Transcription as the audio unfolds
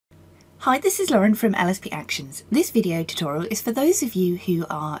Hi, this is Lauren from LSP Actions. This video tutorial is for those of you who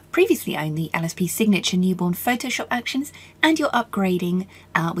are previously owned the LSP Signature Newborn Photoshop Actions and you're upgrading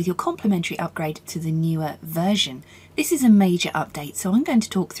with your complimentary upgrade to the newer version. This is a major update, so I'm going to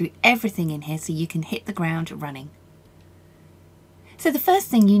talk through everything in here so you can hit the ground running. So the first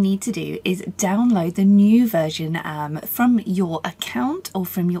thing you need to do is download the new version from your account or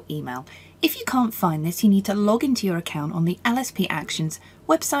from your email. If you can't find this, you need to log into your account on the LSP Actions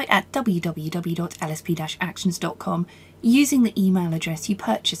website at www.lsp-actions.com using the email address you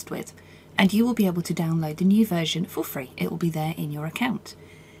purchased with, and you will be able to download the new version for free. It will be there in your account.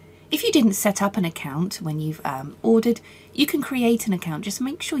 If you didn't set up an account when you've ordered, you can create an account. Just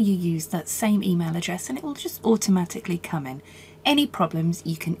make sure you use that same email address and it will just automatically come in. Any problems,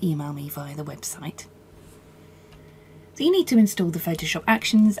 you can email me via the website. So you need to install the Photoshop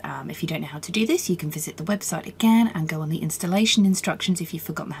Actions. If you don't know how to do this, you can visit the website again and go on the installation instructions if you've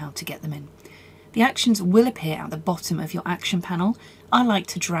forgotten how to get them in. The actions will appear at the bottom of your action panel. I like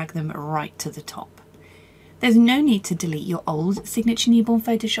to drag them right to the top. There's no need to delete your old Signature Newborn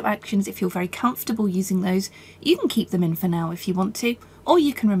Photoshop Actions. If you're very comfortable using those, you can keep them in for now if you want to, or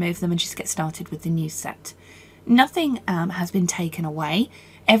you can remove them and just get started with the new set. Nothing has been taken away.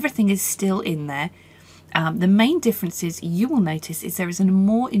 Everything is still in there. The main differences you will notice is there is a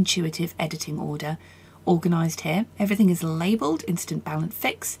more intuitive editing order organised here. Everything is labelled Instant Balance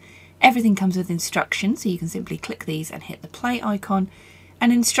Fix. Everything comes with instructions, so you can simply click these and hit the play icon,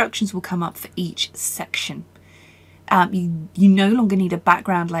 and instructions will come up for each section. You no longer need a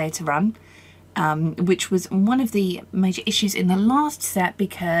background layer to run, which was one of the major issues in the last set,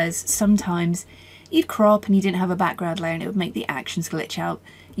 because sometimes you'd crop and you didn't have a background layer and it would make the actions glitch out.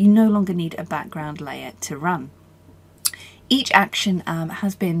 You no longer need a background layer to run. Each action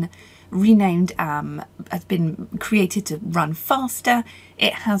has been renamed, has been created to run faster.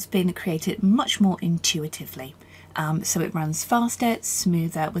 It has been created much more intuitively. So it runs faster,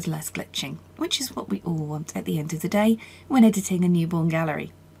 smoother, with less glitching, which is what we all want at the end of the day when editing a newborn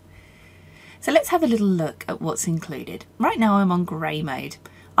gallery. So let's have a little look at what's included. Right now I'm on grey mode.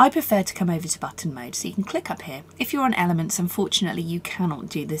 I prefer to come over to button mode, so you can click up here. If you're on Elements, unfortunately you cannot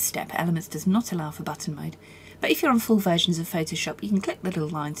do this step. Elements does not allow for button mode. But if you're on full versions of Photoshop, you can click the little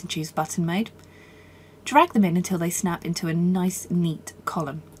lines and choose button mode. Drag them in until they snap into a nice, neat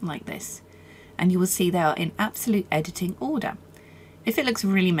column like this. And you will see they are in absolute editing order. If it looks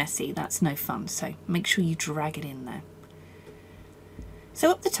really messy, that's no fun, so make sure you drag it in there.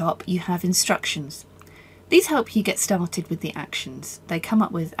 So up the top, you have instructions. These help you get started with the actions. They come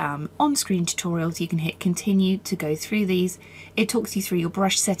up with on-screen tutorials. You can hit continue to go through these. It talks you through your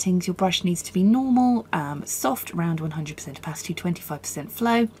brush settings. Your brush needs to be normal, soft, around 100% opacity, 25%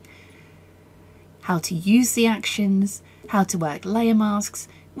 flow. How to use the actions, how to work layer masks,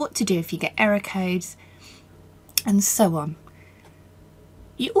 what to do if you get error codes, and so on.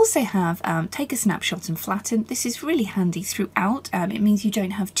 You also have take a snapshot and flatten. This is really handy throughout. It means you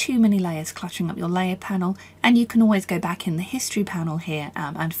don't have too many layers cluttering up your layer panel, and you can always go back in the history panel here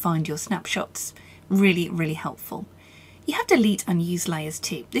and find your snapshots. Really, really helpful. You have delete unused layers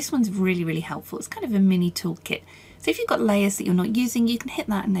too. This one's really, really helpful. It's kind of a mini toolkit. So if you've got layers that you're not using, you can hit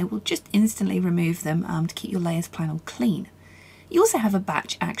that and they will just instantly remove them to keep your layers panel clean. You also have a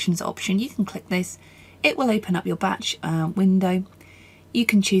batch actions option. You can click this. It will open up your batch window. You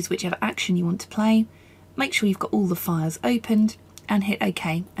can choose whichever action you want to play. Make sure you've got all the files opened and hit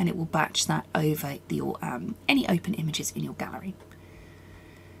OK, and it will batch that over your any open images in your gallery.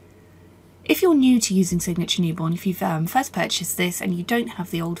 If you're new to using Signature Newborn, if you've first purchased this and you don't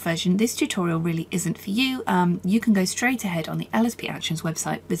have the old version, this tutorial really isn't for you. You can go straight ahead on the LSP Actions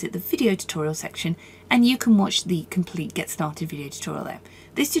website, visit the video tutorial section, and you can watch the complete Get Started video tutorial there.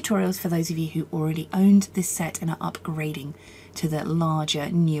 This tutorial is for those of you who already owned this set and are upgrading to the larger,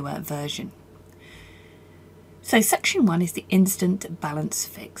 newer version. So section 1 is the Instant Balance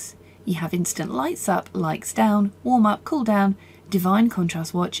Fix. You have instant lights up, lights down, warm up, cool down, divine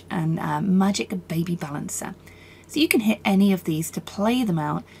contrast watch, and magic baby balancer. So you can hit any of these to play them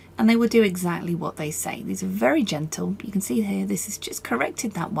out and they will do exactly what they say. These are very gentle. You can see here this has just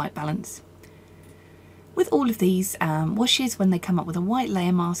corrected that white balance. With all of these washes, when they come up with a white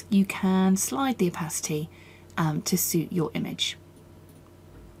layer mask, you can slide the opacity to suit your image.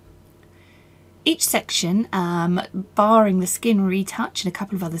 Each section, barring the skin retouch and a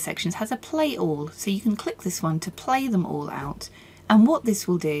couple of other sections, has a play all, so you can click this one to play them all out. And what this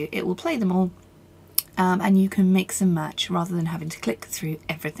will do, it will play them all and you can mix and match rather than having to click through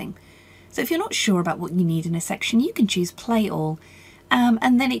everything. So if you're not sure about what you need in a section, you can choose play all,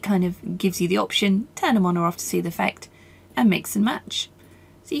 and then it kind of gives you the option, turn them on or off to see the effect, and mix and match.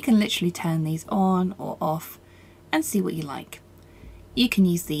 So you can literally turn these on or off and see what you like. You can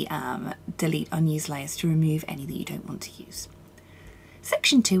use the delete unused layers to remove any that you don't want to use.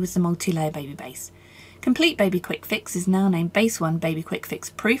 Section 2 is the multi-layer baby base. Complete Baby Quick Fix is now named Base 1 Baby Quick Fix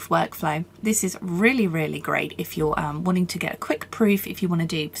Proof Workflow. This is really, really great if you're wanting to get a quick proof. If you want to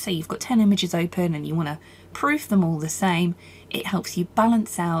do, say you've got 10 images open and you want to proof them all the same, it helps you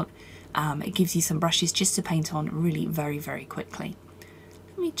balance out. It gives you some brushes just to paint on really very, very quickly.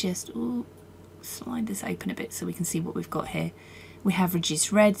 Let me just slide this open a bit so we can see what we've got here. We have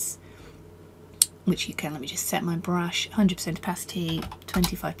reduced reds, which you can, let me just set my brush, 100% opacity,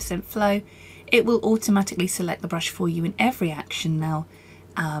 25% flow. It will automatically select the brush for you in every action now,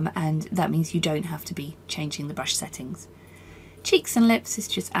 and that means you don't have to be changing the brush settings. Cheeks and lips, this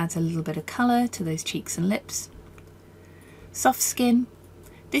just adds a little bit of colour to those cheeks and lips. Soft skin,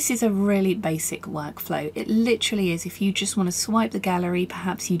 this is a really basic workflow. It literally is, if you just want to swipe the gallery,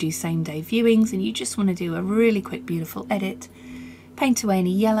 perhaps you do same day viewings and you just want to do a really quick beautiful edit, paint away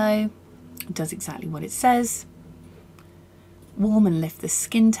any yellow, it does exactly what it says. Warm and lift the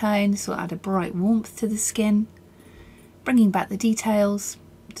skin tone, so add a bright warmth to the skin. Bringing back the details,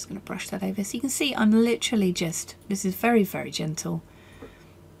 I'm just going to brush that over so you can see I'm literally just, this is very, very gentle.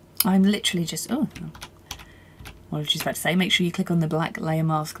 I'm literally just, oh, what I was just about to say, make sure you click on the black layer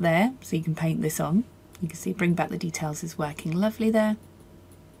mask there so you can paint this on. You can see bring back the details is working lovely there.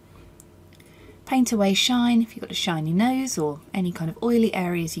 Paint away shine, if you've got a shiny nose or any kind of oily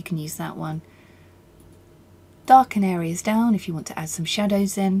areas you can use that one. Darken areas down if you want to add some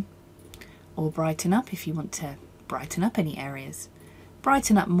shadows in, or brighten up if you want to brighten up any areas.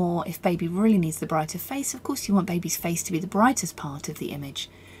 Brighten up more if baby really needs the brighter face. Of course you want baby's face to be the brightest part of the image,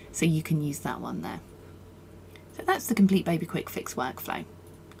 so you can use that one there. So that's the Complete Baby Quick Fix workflow.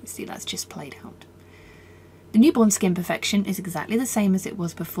 You see that's just played out. The Newborn Skin Perfection is exactly the same as it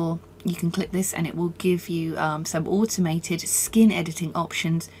was before. You can click this and it will give you some automated skin editing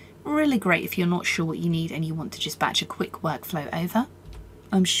options. Really great if you're not sure what you need and you want to just batch a quick workflow over.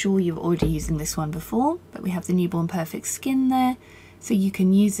 I'm sure you're already using this one before, but we have the Newborn Perfect Skin there. So you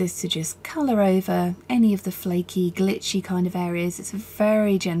can use this to just colour over any of the flaky, glitchy kind of areas. It's a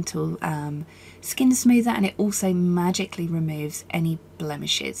very gentle skin smoother, and it also magically removes any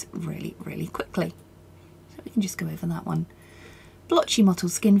blemishes really, really quickly. So we can just go over that one. Blotchy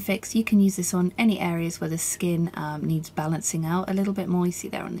Mottled Skin Fix, you can use this on any areas where the skin needs balancing out a little bit more. You see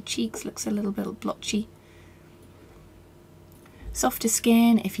there on the cheeks, looks a little bit blotchy. Softer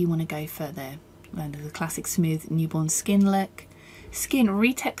skin, if you want to go further under the classic smooth newborn skin look. Skin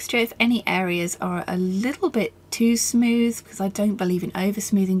retexture, if any areas are a little bit too smooth, because I don't believe in over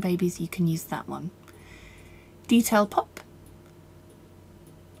smoothing babies, you can use that one. Detail pop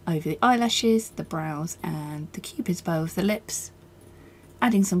over the eyelashes, the brows and the cupid's bow of the lips.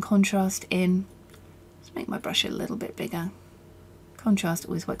 Adding some contrast in. Let's make my brush a little bit bigger. Contrast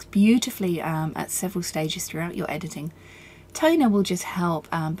always works beautifully at several stages throughout your editing. Toner will just help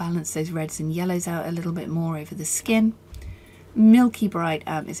balance those reds and yellows out a little bit more over the skin. Milky Bright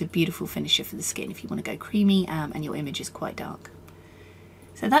is a beautiful finisher for the skin if you want to go creamy and your image is quite dark.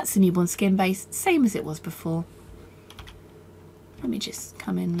 So that's the Newborn Skin Base, same as it was before. Let me just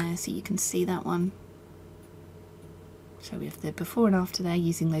come in there so you can see that one. So we have the before and after there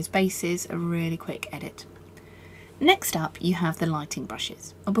using those bases, a really quick edit. Next up you have the lighting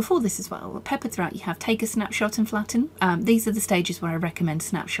brushes. Oh, before this as well, peppered throughout you have Take a Snapshot and Flatten. These are the stages where I recommend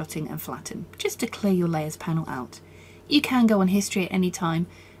snapshotting and flatten, just to clear your layers panel out. You can go on history at any time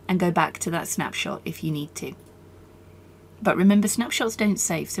and go back to that snapshot if you need to. But remember, snapshots don't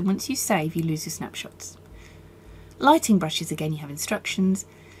save, so once you save you lose your snapshots. Lighting brushes, again you have instructions.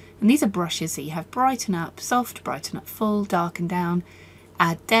 And these are brushes, so you have brighten up, soft, brighten up full, darken down,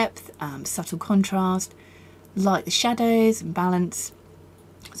 add depth, subtle contrast, light the shadows and balance.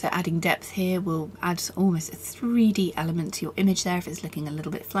 So adding depth here will add almost a 3D element to your image there if it's looking a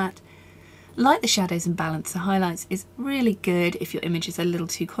little bit flat. Light the shadows and balance the highlights is really good if your image is a little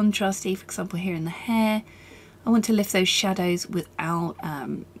too contrasty. For example, here in the hair, I want to lift those shadows without,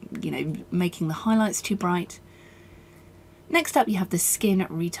 you know, making the highlights too bright. Next up you have the Skin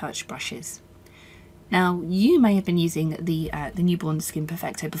Retouch brushes. Now you may have been using the Newborn Skin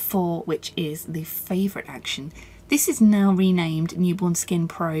Perfecto before, which is the favourite action. This is now renamed Newborn Skin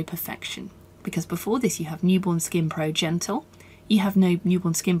Pro Perfection, because before this you have Newborn Skin Pro Gentle, you have no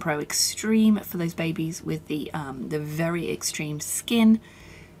Newborn Skin Pro Extreme for those babies with the very extreme skin.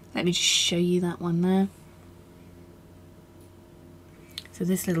 Let me just show you that one there. So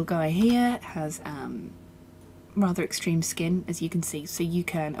this little guy here has rather extreme skin, as you can see. So you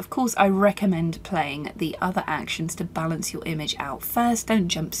can, of course, I recommend playing the other actions to balance your image out first. Don't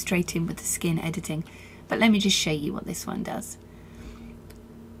jump straight in with the skin editing, but let me just show you what this one does.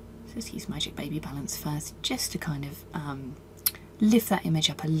 Just use Magic Baby Balance first, just to kind of lift that image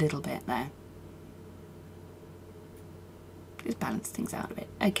up a little bit there. Just balance things out a bit.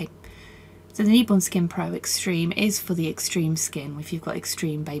 Okay, so the Newborn Skin Pro Extreme is for the extreme skin. If you've got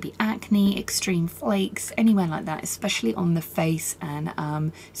extreme baby acne, extreme flakes, anywhere like that, especially on the face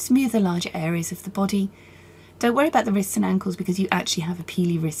and smoother, larger areas of the body. Don't worry about the wrists and ankles because you actually have a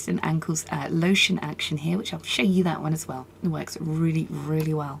peely wrist and ankles lotion action here, which I'll show you that one as well. It works really,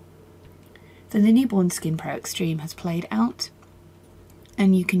 really well. So the Newborn Skin Pro Extreme has played out,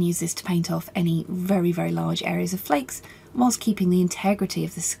 and you can use this to paint off any very, very large areas of flakes whilst keeping the integrity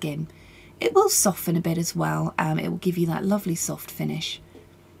of the skin. It will soften a bit as well. It will give you that lovely soft finish.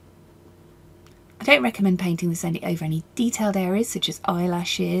 I don't recommend painting this over any detailed areas such as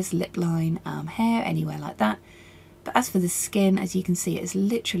eyelashes, lip line, hair, anywhere like that. But as for the skin, as you can see, it is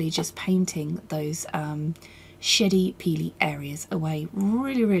literally just painting those sheddy, peely areas away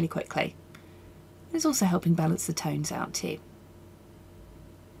really, really quickly. It's also helping balance the tones out too.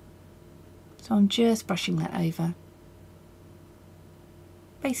 So I'm just brushing that over,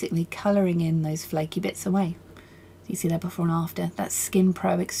 basically colouring in those flaky bits away. So you see that before and after. That's Skin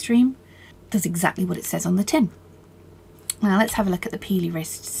Pro Extreme. Does exactly what it says on the tin. Now let's have a look at the peely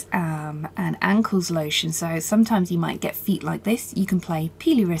wrists and ankles lotion. So sometimes you might get feet like this. You can play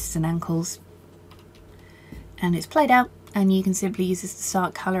peely wrists and ankles, and it's played out, and you can simply use this to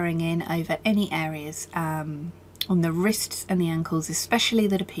start colouring in over any areas on the wrists and the ankles, especially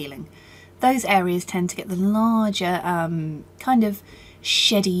that are peeling. Those areas tend to get the larger kind of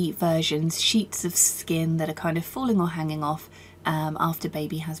sheddy versions, sheets of skin that are kind of falling or hanging off after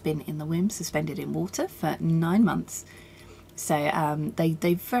baby has been in the womb, suspended in water for 9 months. So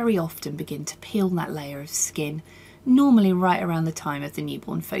they very often begin to peel that layer of skin, normally right around the time of the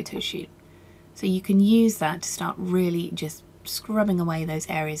newborn photo shoot. So you can use that to start really just scrubbing away those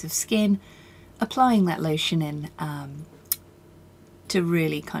areas of skin, applying that lotion in to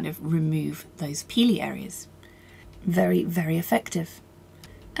really kind of remove those peely areas. Very, very effective.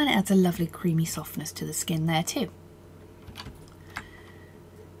 And it adds a lovely creamy softness to the skin there too.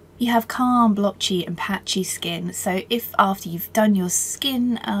 You have calm, blotchy and patchy skin. So if after you've done your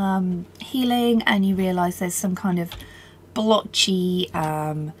skin healing and you realise there's some kind of blotchy,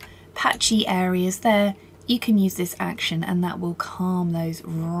 patchy areas there, you can use this action and that will calm those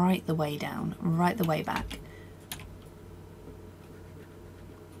right the way down, right the way back.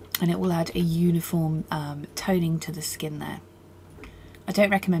 And it will add a uniform toning to the skin there. I don't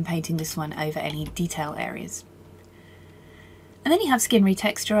recommend painting this one over any detail areas. And then you have Skin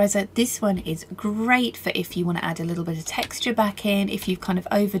Retexturizer. This one is great for if you want to add a little bit of texture back in, if you've kind of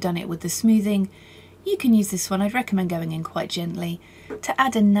overdone it with the smoothing. You can use this one. I'd recommend going in quite gently to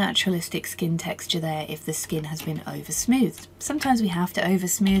add a naturalistic skin texture there if the skin has been over smoothed. Sometimes we have to over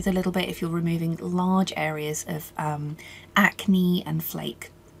smooth a little bit if you're removing large areas of acne and flake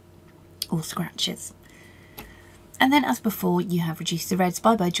or scratches. And then as before, you have Reduce the Reds,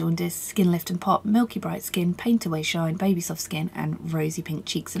 Bye Bye Jaundice, Skin Lift and Pop, Milky Bright Skin, Paint Away Shine, Baby Soft Skin and Rosy Pink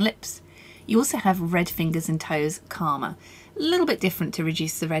Cheeks and Lips. You also have Red Fingers and Toes Calmer. A little bit different to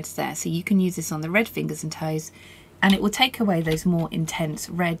Reduce the Reds there, so you can use this on the red fingers and toes and it will take away those more intense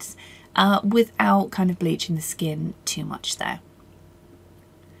reds without kind of bleaching the skin too much there.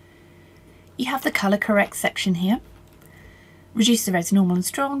 You have the Colour Correct section here. Reduce the Reds Normal and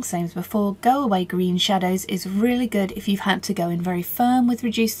Strong, same as before. Go Away Green Shadows is really good if you've had to go in very firm with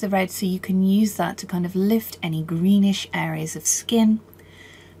Reduce the Red, so you can use that to kind of lift any greenish areas of skin.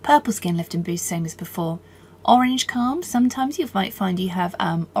 Purple Skin Lift and Boost, same as before. Orange Calm, sometimes you might find you have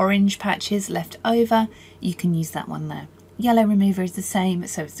orange patches left over. You can use that one there. Yellow Remover is the same,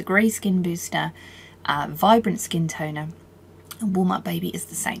 so it's the Grey Skin Booster. Vibrant Skin Toner. And Warm Up Baby is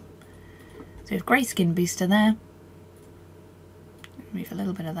the same. So we have Grey Skin Booster there. Remove a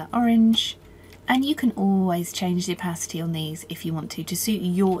little bit of that orange, and you can always change the opacity on these if you want to suit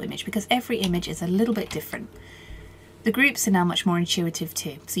your image, because every image is a little bit different. The groups are now much more intuitive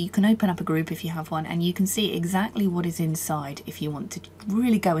too, so you can open up a group if you have one and you can see exactly what is inside if you want to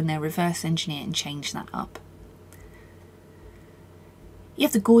really go in there, reverse engineer and change that up. You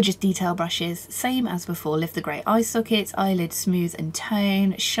have the gorgeous detail brushes, same as before. Lift the grey eye sockets, eyelids smooth and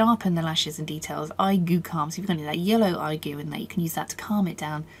tone, sharpen the lashes and details, eye goo calm. So if you've got any of that yellow eye goo in there, you can use that to calm it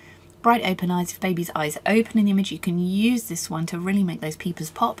down. Bright open eyes, if baby's eyes are open in the image, you can use this one to really make those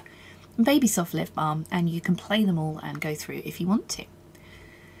peepers pop. And Baby Soft Lip Balm, and you can play them all and go through if you want to.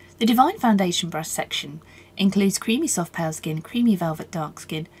 The Divine Foundation brush section includes creamy soft pale skin, creamy velvet dark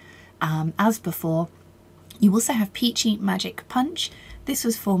skin, as before. You also have Peachy Magic Punch. This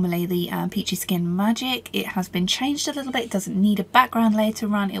was formerly the Peachy Skin Magic. It has been changed a little bit. It doesn't need a background layer to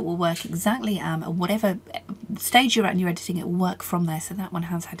run. It will work exactly at whatever stage you're at in your editing, it will work from there. So that one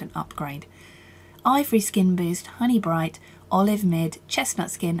has had an upgrade. Ivory Skin Boost, Honey Bright, Olive Mid, Chestnut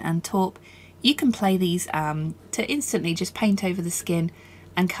Skin and Taupe. You can play these to instantly just paint over the skin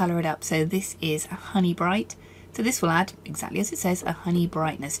and colour it up. So this is a Honey Bright. So this will add, exactly as it says, a honey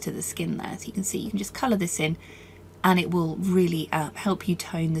brightness to the skin there. So you can see, you can just colour this in and it will really help you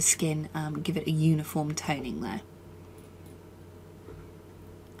tone the skin, give it a uniform toning there.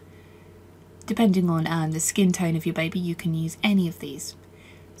 Depending on the skin tone of your baby, you can use any of these.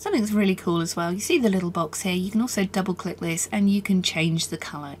 Something that's really cool as well, you see the little box here, you can also double click this and you can change the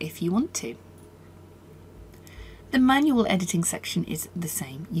colour if you want to. The manual editing section is the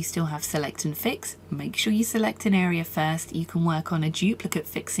same. You still have select and fix. Make sure you select an area first. You can work on a duplicate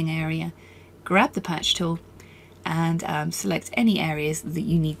fixing area. Grab the patch tool and select any areas that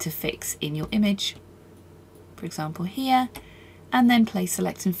you need to fix in your image. For example here, and then play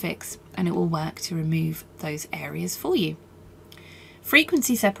select and fix and it will work to remove those areas for you.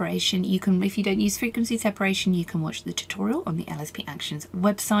 Frequency separation, you can, if you don't use frequency separation, you can watch the tutorial on the LSP Actions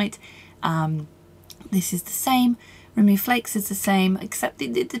website. This is the same. Remove flakes is the same, except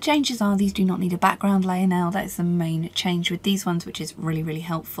the changes are these do not need a background layer now. That is the main change with these ones, which is really, really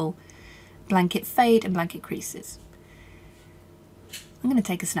helpful. Blanket fade and blanket creases. I'm going to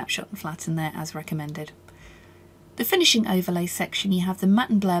take a snapshot and flatten there as recommended. The finishing overlay section, you have the matte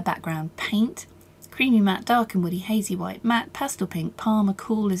and blur background paint, creamy matte, dark and woody, hazy white matte, pastel pink, Palmer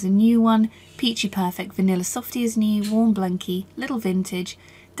Cool is a new one, Peachy Perfect, Vanilla Softy is new, Warm Blanky, Little Vintage,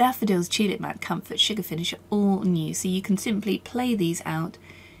 Daffodils, Tulip Matte, Comfort, Sugar Finish are all new, so you can simply play these out,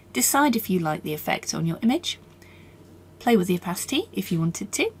 decide if you like the effect on your image, play with the opacity if you wanted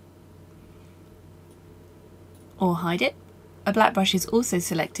to, or hide it. A black brush is also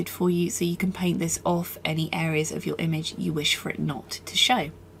selected for you, so you can paint this off any areas of your image you wish for it not to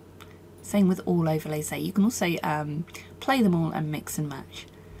show. Same with all overlays there. You can also play them all and mix and match.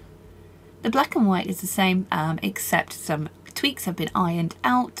 The black and white is the same, except some tweaks have been ironed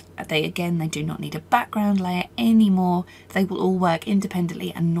out. They do not need a background layer anymore. They will all work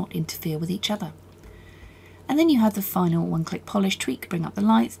independently and not interfere with each other. And then you have the final one-click polish tweak, bring up the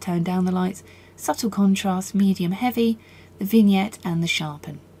lights, turn down the lights, subtle contrast, medium heavy, the vignette and the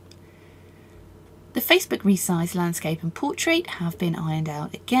sharpen. The Facebook Resize Landscape and Portrait have been ironed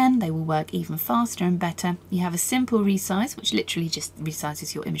out again. They will work even faster and better. You have a simple resize, which literally just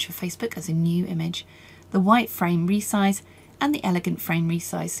resizes your image for Facebook as a new image, the white frame resize and the elegant frame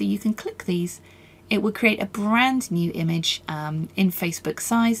resize. So you can click these. It will create a brand new image in Facebook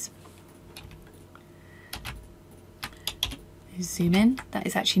size. Zoom in. That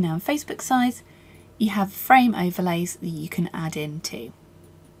is actually now in Facebook size. You have frame overlays that you can add in too.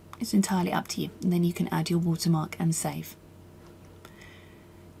 It's entirely up to you, and then you can add your watermark and save.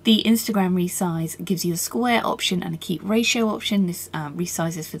 The Instagram resize gives you a square option and a keep ratio option. This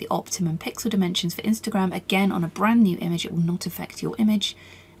resizes for the optimum pixel dimensions for Instagram. Again, on a brand new image, it will not affect your image.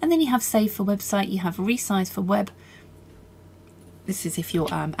 And then you have save for website, you have resize for web. This is if you're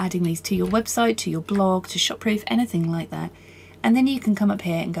adding these to your website, to your blog, to Shopproof, anything like that. And then you can come up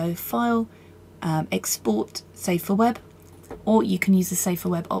here and go File, Export, Save for Web, or you can use the Save for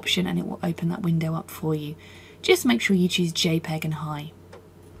Web option and it will open that window up for you. Just make sure you choose JPEG and high.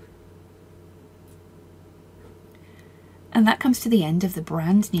 And that comes to the end of the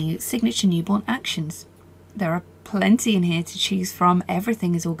brand new Signature Newborn Actions. There are plenty in here to choose from.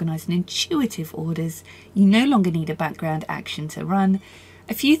 Everything is organised in intuitive orders. You no longer need a background action to run.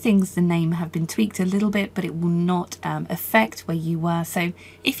 A few things, the name have been tweaked a little bit, but it will not affect where you were. So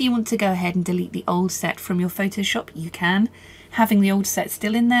if you want to go ahead and delete the old set from your Photoshop, you can. Having the old set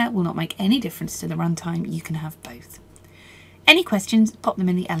still in there will not make any difference to the runtime. You can have both. Any questions, pop them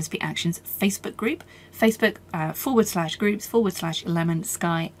in the LSP Actions Facebook group, Facebook /groups/Lemon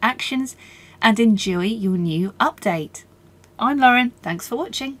Sky Actions, and enjoy your new update. I'm Lauren, thanks for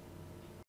watching.